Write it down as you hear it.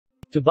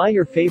To buy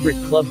your favorite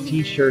club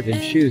t-shirt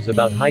and shoes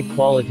about high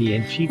quality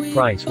and cheap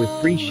price with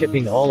free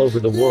shipping all over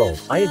the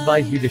world, I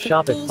advise you to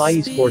shop at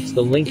HDii Sports.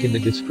 The link in the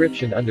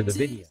description under the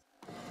video.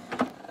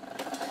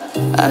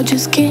 I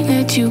just can't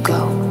let you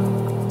go.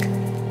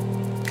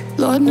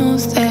 Lord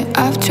knows that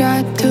I've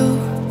tried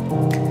to.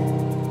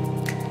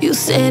 You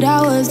said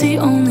I was the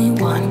only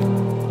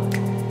one.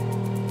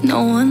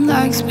 No one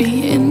likes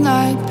being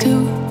lied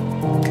to.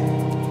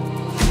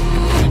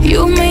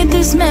 You made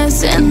this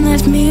mess and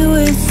left me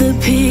with the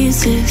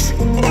pieces.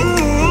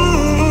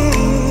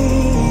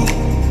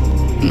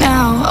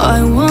 Now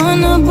I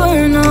wanna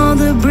burn all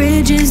the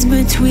bridges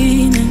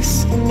between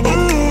us.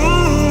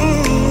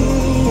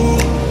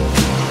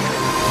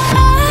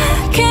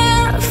 I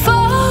can't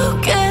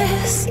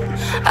focus,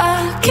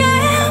 I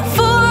can't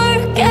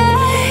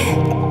forget.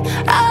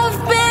 I've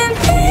been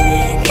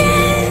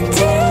thinking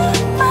too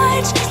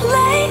much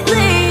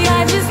lately.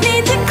 I just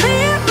need to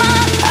clear my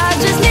head. I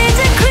just need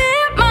to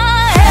clear my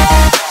head.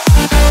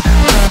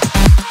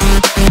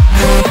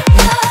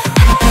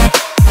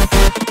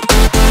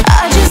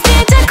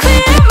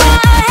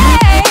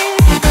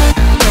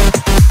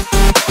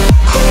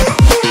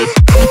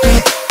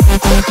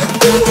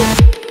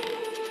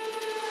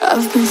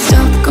 I've been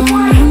stuck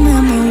on your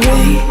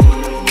memory,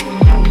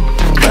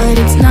 but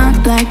it's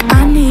not like I